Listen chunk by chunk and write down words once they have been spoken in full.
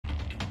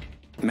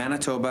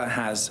Manitoba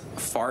has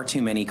far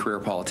too many career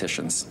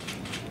politicians.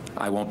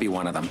 I won't be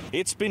one of them.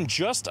 It's been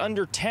just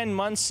under 10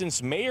 months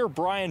since Mayor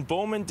Brian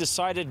Bowman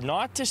decided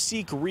not to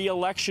seek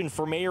re-election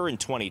for mayor in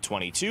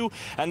 2022,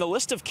 and the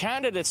list of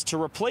candidates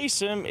to replace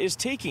him is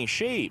taking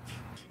shape.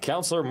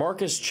 Councillor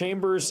Marcus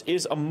Chambers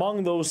is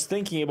among those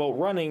thinking about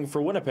running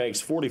for Winnipeg's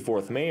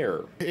 44th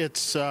mayor.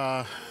 It's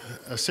a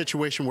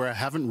situation where I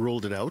haven't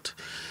ruled it out.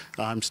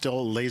 I'm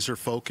still laser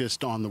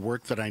focused on the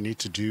work that I need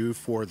to do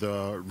for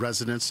the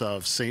residents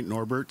of St.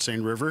 Norbert,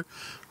 St. River,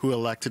 who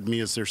elected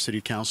me as their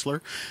city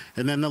councillor,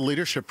 and then the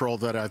leadership role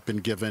that I've been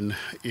given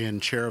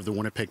in chair of the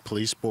Winnipeg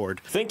Police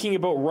Board. Thinking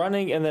about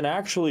running and then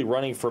actually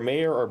running for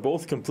mayor are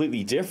both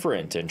completely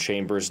different, and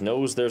Chambers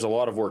knows there's a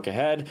lot of work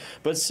ahead,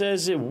 but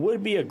says it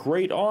would be a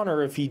great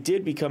honor if he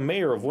did become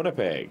mayor of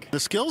Winnipeg. The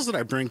skills that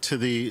I bring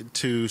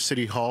to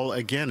City Hall,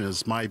 again,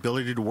 is my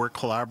ability to work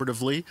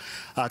collaboratively,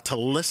 to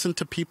listen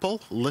to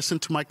people, listen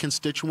to my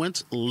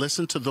constituents,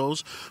 listen to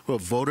those who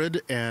have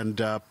voted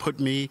and put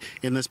me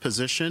in this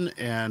position,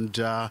 and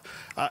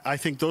I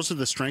think those are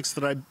the strengths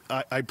that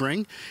I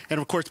bring. And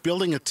of course,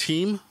 building a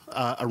team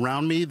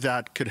around me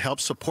that could help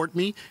support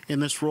me in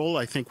this role,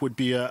 I think would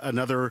be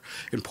another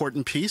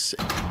important piece.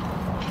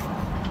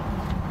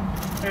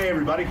 Hey,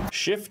 everybody.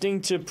 Shifting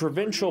to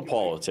provincial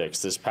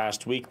politics, this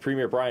past week,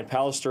 Premier Brian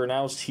Pallister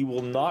announced he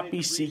will not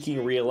be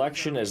seeking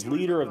re-election as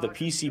leader of the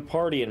PC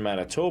party in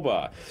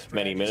Manitoba.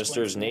 Many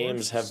ministers'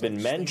 names have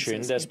been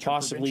mentioned as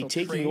possibly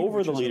taking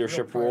over the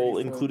leadership role,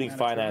 including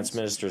Finance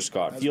Minister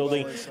Scott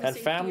Fielding and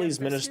Families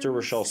Minister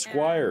Rochelle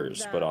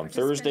Squires. But on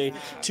Thursday,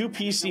 two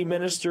PC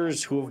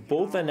ministers who have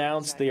both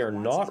announced they are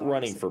not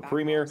running for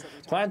Premier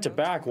plan to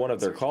back one of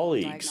their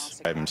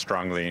colleagues. I'm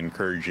strongly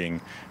encouraging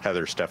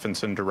Heather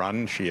Stephenson to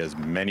run. She has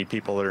many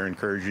people that are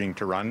encouraging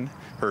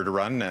her to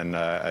run, and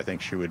I think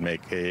she would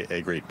make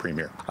a great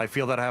premier. I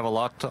feel that I have a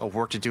lot of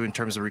work to do in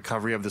terms of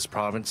recovery of this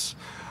province,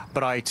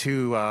 but I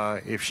too,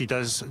 if she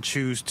does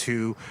choose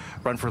to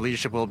run for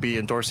leadership, will be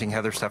endorsing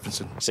Heather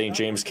Stephenson. St.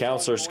 James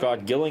Councillor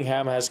Scott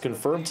Gillingham has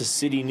confirmed to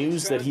City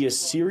News that he is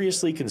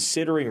seriously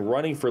considering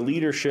running for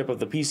leadership of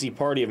the PC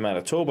Party of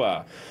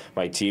Manitoba.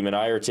 My team and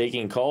I are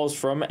taking calls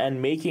from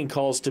and making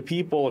calls to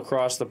people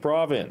across the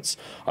province.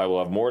 I will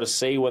have more to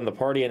say when the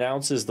party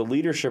announces the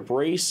leadership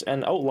race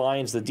and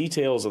outlines the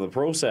details of the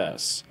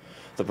process.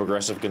 The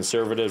Progressive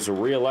Conservatives were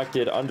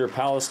re-elected under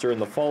Pallister in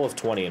the fall of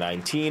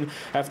 2019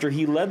 after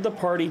he led the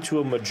party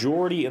to a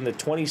majority in the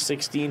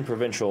 2016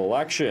 provincial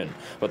election,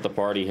 but the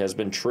party has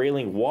been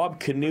trailing Wab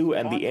Kinew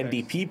and the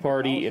NDP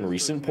party in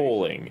recent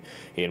polling.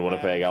 In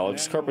Winnipeg,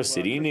 Alex Karpa,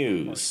 City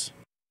News.